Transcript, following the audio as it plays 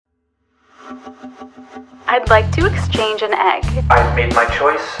I'd like to exchange an egg. I've made my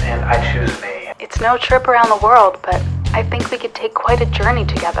choice, and I choose me. It's no trip around the world, but I think we could take quite a journey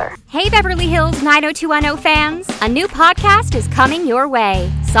together. Hey, Beverly Hills 90210 fans. A new podcast is coming your way.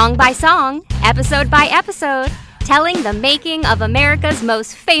 Song by song, episode by episode, telling the making of America's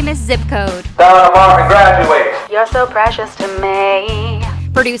most famous zip code. Donna Martin graduates. You're so precious to me.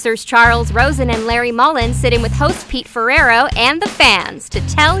 Producers Charles Rosen and Larry Mullen sit in with host Pete Ferrero and the fans to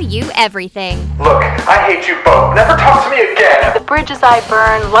tell you everything. Look, I hate you both. Never talk to me again. The bridges I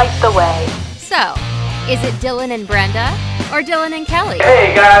burn light the way. So, is it Dylan and Brenda or Dylan and Kelly?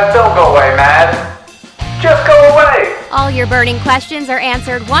 Hey guys, don't go away, Mad. Just go away. All your burning questions are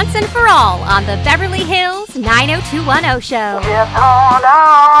answered once and for all on the Beverly Hills 90210 show. Just hold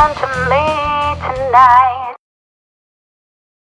on to me tonight.